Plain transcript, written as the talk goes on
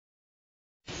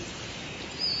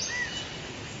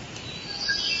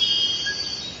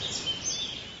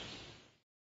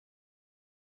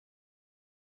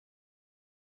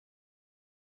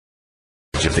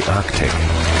of the Arctic.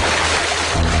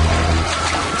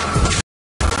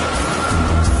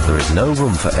 There is no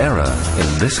room for error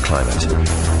in this climate.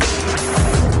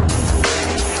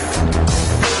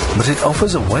 But it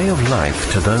offers a way of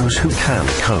life to those who can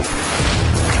cope.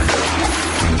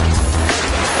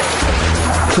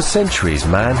 For centuries,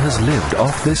 man has lived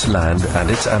off this land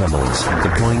and its animals,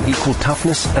 deploying equal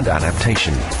toughness and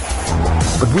adaptation.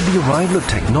 But with the arrival of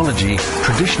technology,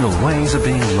 traditional ways are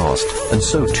being lost, and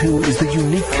so too is the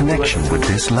unique connection with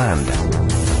this land.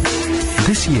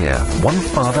 This year, one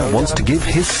father wants to give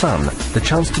his son the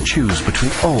chance to choose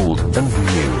between old and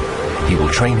new. He will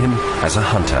train him as a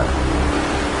hunter.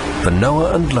 For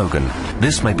Noah and Logan,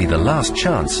 this may be the last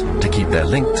chance to keep their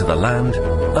link to the land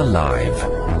alive.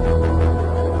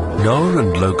 Noah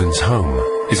and Logan's home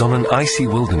is on an icy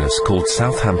wilderness called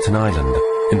Southampton Island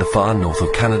in the far north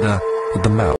of Canada at the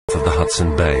mouth of the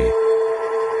Hudson Bay.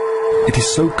 It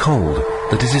is so cold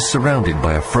that it is surrounded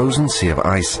by a frozen sea of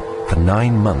ice for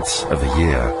 9 months of the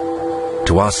year.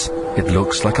 To us, it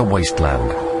looks like a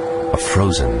wasteland, a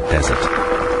frozen desert.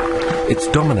 It's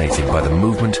dominated by the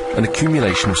movement and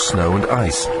accumulation of snow and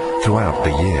ice throughout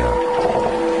the year.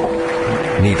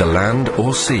 Neither land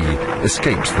or sea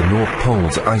escapes the North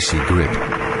Pole's icy grip.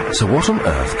 So what on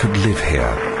earth could live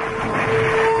here?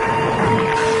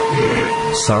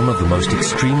 Some of the most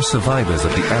extreme survivors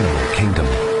of the animal kingdom.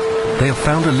 They have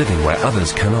found a living where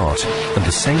others cannot, and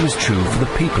the same is true for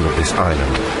the people of this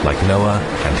island, like Noah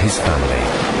and his family.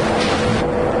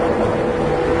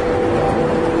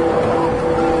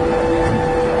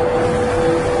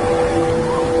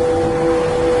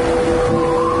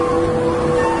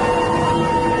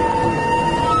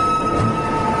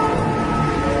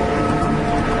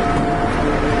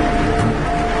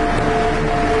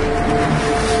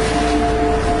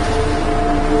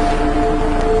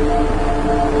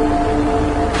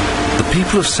 The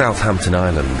people of Southampton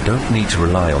Island don't need to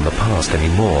rely on the past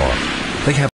anymore.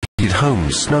 They have heated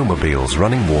homes, snowmobiles,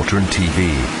 running water and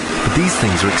TV. But these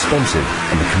things are expensive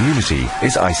and the community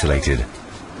is isolated.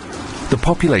 The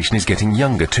population is getting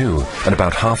younger too, and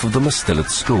about half of them are still at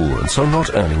school and so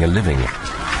not earning a living.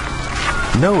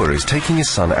 Noah is taking his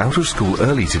son out of school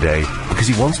early today because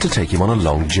he wants to take him on a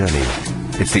long journey.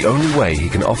 It's the only way he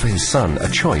can offer his son a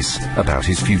choice about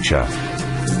his future.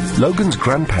 Logan's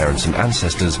grandparents and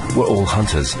ancestors were all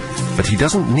hunters, but he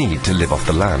doesn't need to live off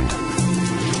the land.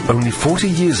 Only 40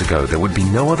 years ago there would be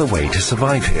no other way to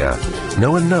survive here.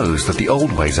 Noah knows that the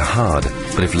old ways are hard,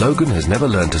 but if Logan has never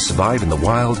learned to survive in the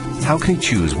wild, how can he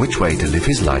choose which way to live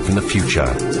his life in the future?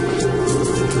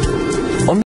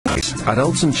 On the ice,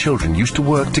 adults and children used to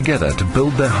work together to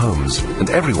build their homes, and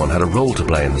everyone had a role to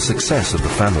play in the success of the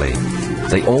family.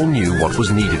 They all knew what was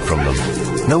needed from them.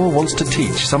 Noah wants to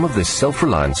teach some of this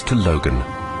self-reliance to Logan.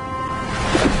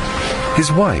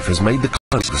 His wife has made the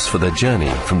clothes for their journey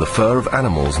from the fur of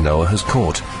animals Noah has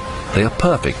caught. They are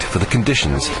perfect for the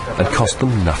conditions and cost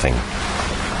them nothing.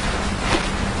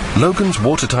 Logan's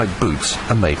watertight boots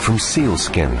are made from seal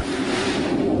skin.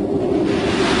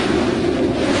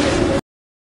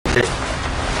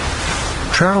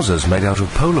 Trousers made out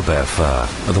of polar bear fur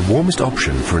are the warmest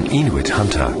option for an Inuit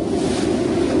hunter.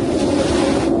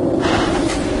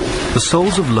 The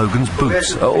soles of Logan's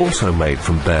boots are also made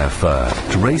from bear fur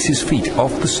to raise his feet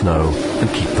off the snow and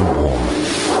keep them warm.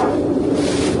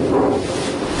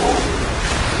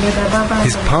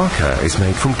 His parka is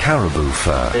made from caribou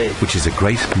fur, which is a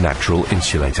great natural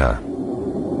insulator.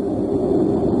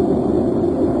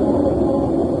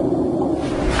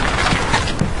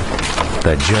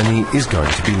 Their journey is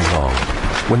going to be long.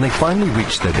 When they finally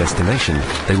reach their destination,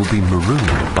 they will be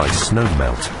marooned by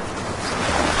snowmelt.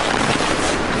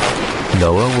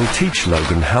 Noah will teach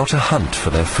Logan how to hunt for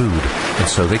their food, and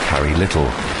so they carry little,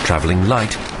 traveling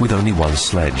light with only one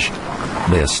sledge.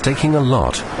 They are staking a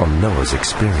lot on Noah's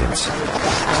experience.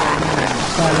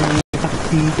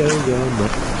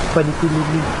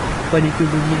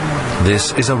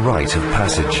 This is a rite of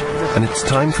passage, and it's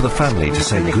time for the family to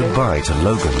say goodbye to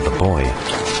Logan the boy.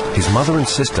 His mother and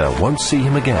sister won't see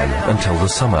him again until the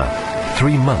summer,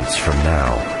 3 months from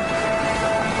now.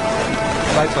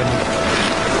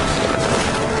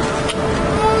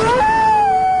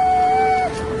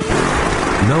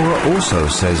 Noah also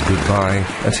says goodbye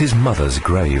at his mother's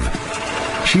grave.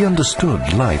 She understood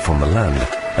life on the land,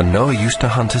 and Noah used to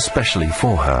hunt especially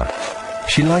for her.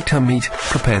 She liked her meat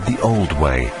prepared the old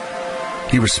way.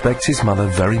 He respects his mother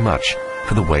very much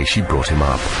for the way she brought him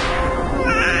up.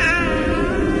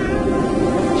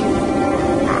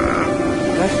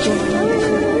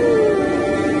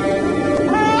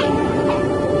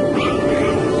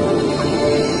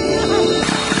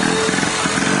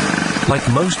 Like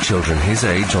most children his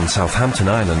age on Southampton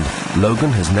Island,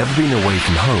 Logan has never been away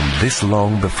from home this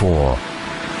long before.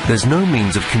 There's no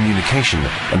means of communication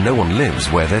and no one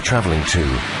lives where they're travelling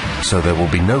to, so there will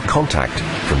be no contact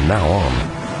from now on.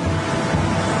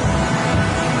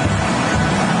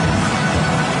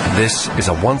 This is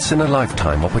a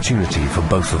once-in-a-lifetime opportunity for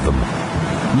both of them.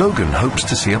 Logan hopes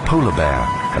to see a polar bear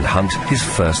and hunt his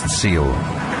first seal.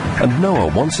 And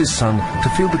Noah wants his son to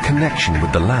feel the connection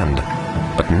with the land,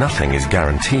 but nothing is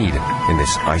guaranteed in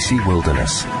this icy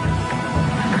wilderness.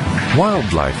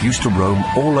 Wildlife used to roam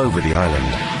all over the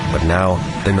island, but now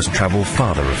they must travel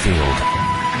farther afield.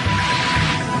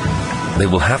 They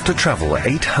will have to travel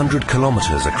 800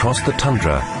 kilometers across the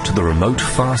tundra to the remote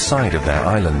far side of their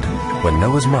island, where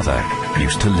Noah's mother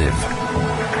used to live.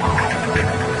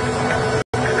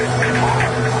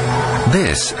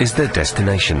 This is their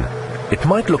destination. It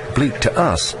might look bleak to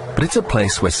us, but it's a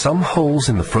place where some holes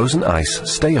in the frozen ice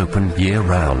stay open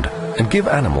year-round and give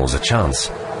animals a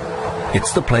chance.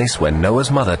 It's the place where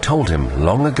Noah's mother told him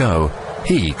long ago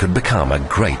he could become a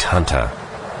great hunter.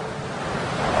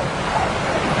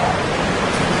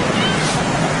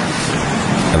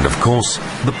 And of course,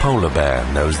 the polar bear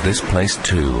knows this place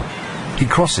too. He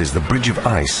crosses the bridge of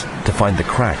ice to find the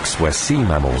cracks where sea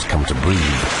mammals come to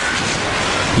breathe.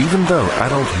 Even though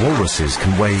adult walruses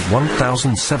can weigh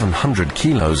 1,700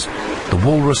 kilos, the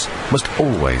walrus must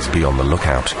always be on the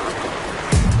lookout.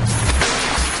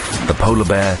 The polar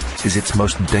bear is its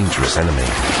most dangerous enemy.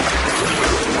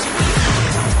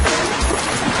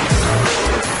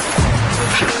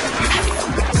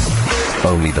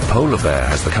 Only the polar bear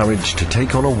has the courage to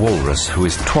take on a walrus who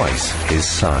is twice his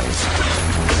size.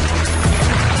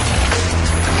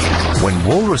 When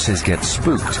walruses get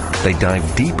spooked, they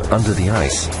dive deep under the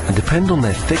ice and depend on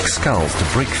their thick skulls to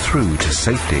break through to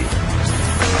safety.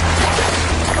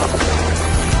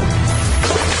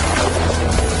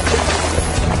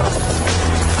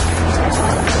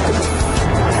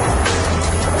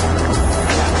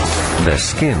 Their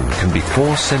skin can be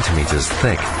 4 centimeters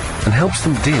thick and helps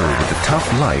them deal with the tough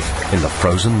life in the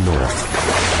frozen north.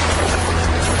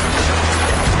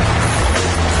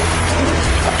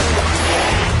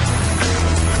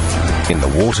 In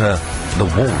the water, the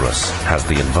walrus has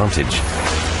the advantage.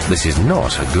 This is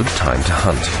not a good time to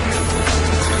hunt.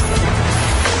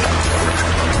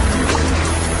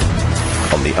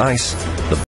 On the ice,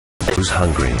 the bear is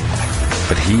hungry,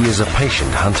 but he is a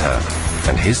patient hunter,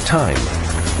 and his time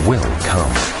will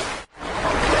come.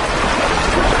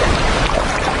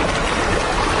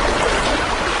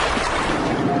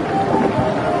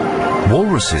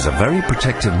 Walruses are very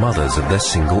protective mothers of their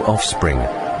single offspring.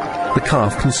 The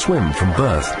calf can swim from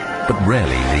birth, but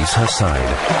rarely leaves her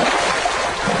side.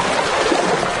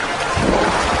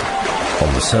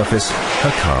 On the surface,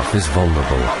 her calf is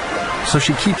vulnerable, so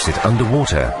she keeps it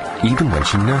underwater, even when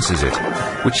she nurses it,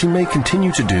 which she may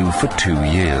continue to do for 2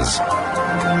 years.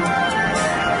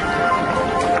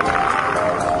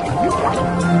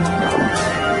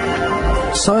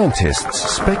 Scientists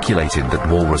speculated that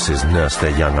walruses nurse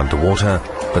their young underwater,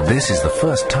 but this is the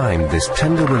first time this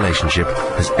tender relationship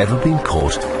has ever been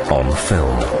caught on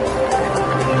film.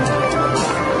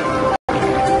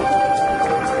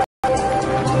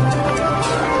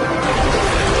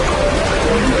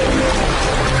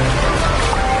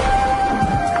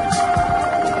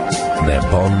 Their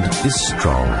bond is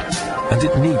strong, and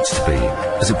it needs to be,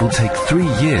 as it will take 3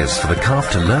 years for the calf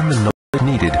to learn the knowledge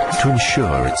needed to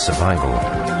ensure its survival.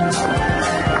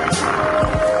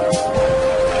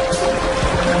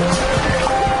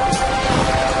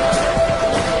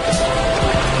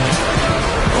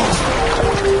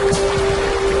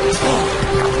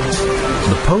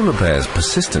 The polar bear's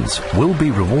persistence will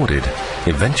be rewarded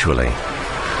eventually.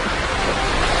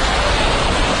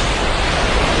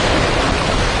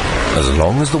 As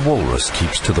long as the walrus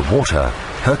keeps to the water,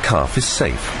 her calf is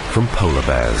safe from polar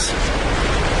bears.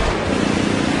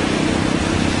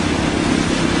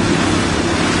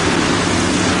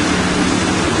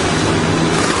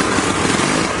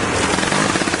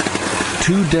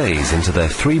 Two days into their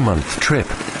 3-month trip,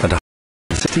 and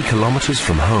 160 kilometers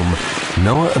from home,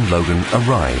 Noah and Logan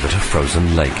arrive at a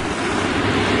frozen lake.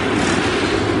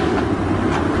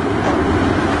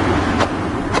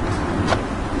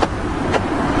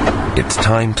 It's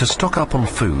time to stock up on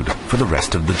food for the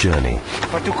rest of the journey.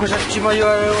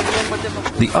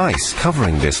 The ice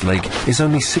covering this lake is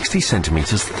only 60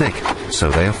 centimeters thick, so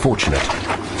they are fortunate.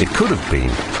 It could have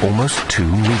been almost 2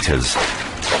 meters.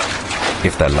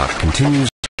 If their luck continues,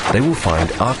 they will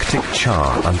find Arctic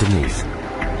char underneath.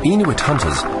 Inuit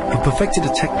hunters have perfected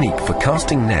a technique for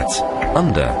casting nets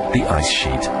under the ice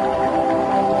sheet.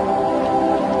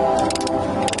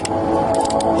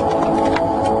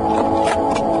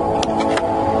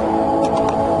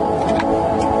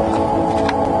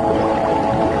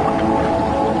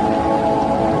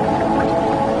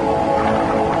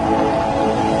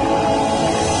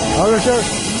 sir.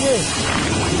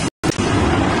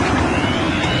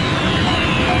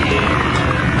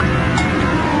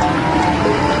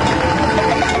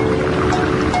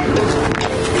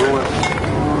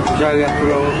 Jaga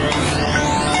pulau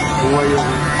Buaya.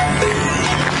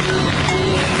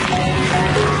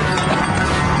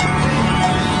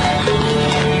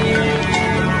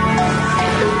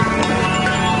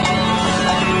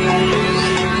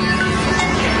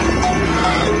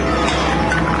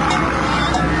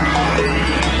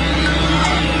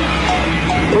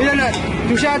 Bây giờ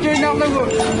chú xa chơi nào đâu rồi?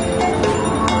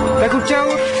 Đây cũng treo.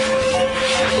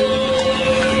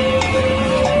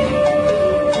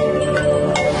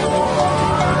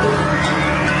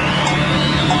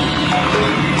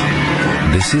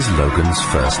 This is Logan's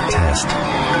first test.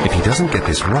 If he doesn't get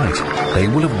this right, they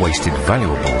will have wasted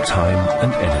valuable time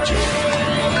and energy.